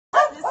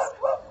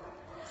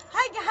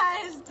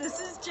This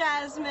is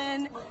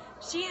Jasmine.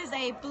 She is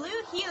a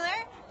blue heeler,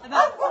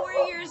 about 4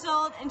 years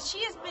old, and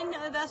she has been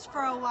with us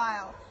for a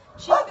while.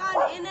 She's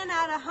gone in and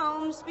out of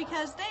homes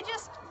because they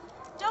just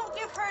don't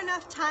give her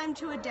enough time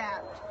to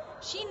adapt.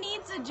 She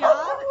needs a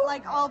job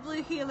like all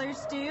blue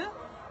heelers do,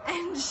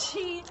 and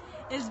she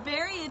is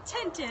very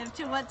attentive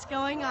to what's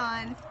going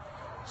on.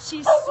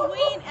 She's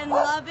sweet and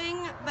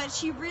loving, but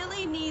she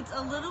really needs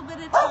a little bit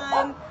of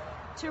time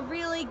to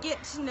really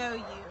get to know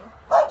you.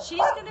 She's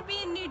going to be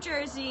in New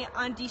Jersey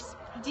on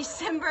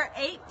December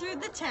 8th through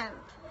the 10th.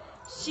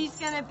 She's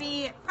going to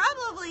be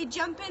probably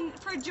jumping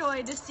for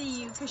joy to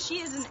see you because she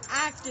is an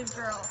active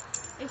girl.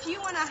 If you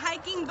want a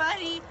hiking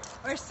buddy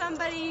or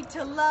somebody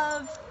to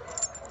love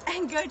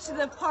and go to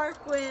the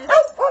park with,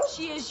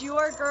 she is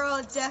your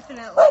girl,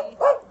 definitely.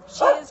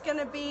 She is going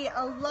to be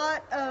a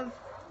lot of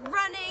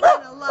running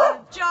and a lot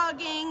of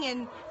jogging,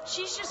 and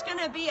she's just going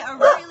to be a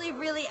really,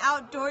 really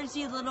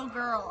outdoorsy little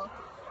girl.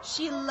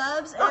 She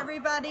loves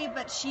everybody,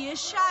 but she is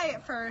shy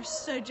at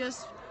first, so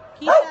just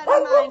keep that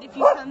in mind if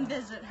you come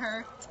visit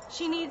her.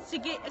 She needs to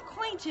get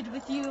acquainted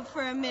with you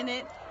for a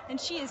minute, and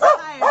she is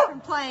tired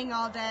from playing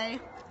all day.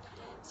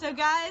 So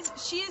guys,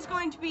 she is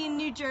going to be in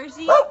New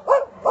Jersey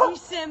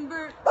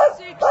December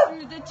 6th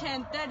through the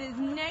 10th. That is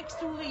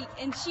next week,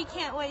 and she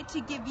can't wait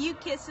to give you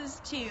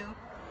kisses too.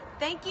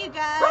 Thank you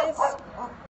guys.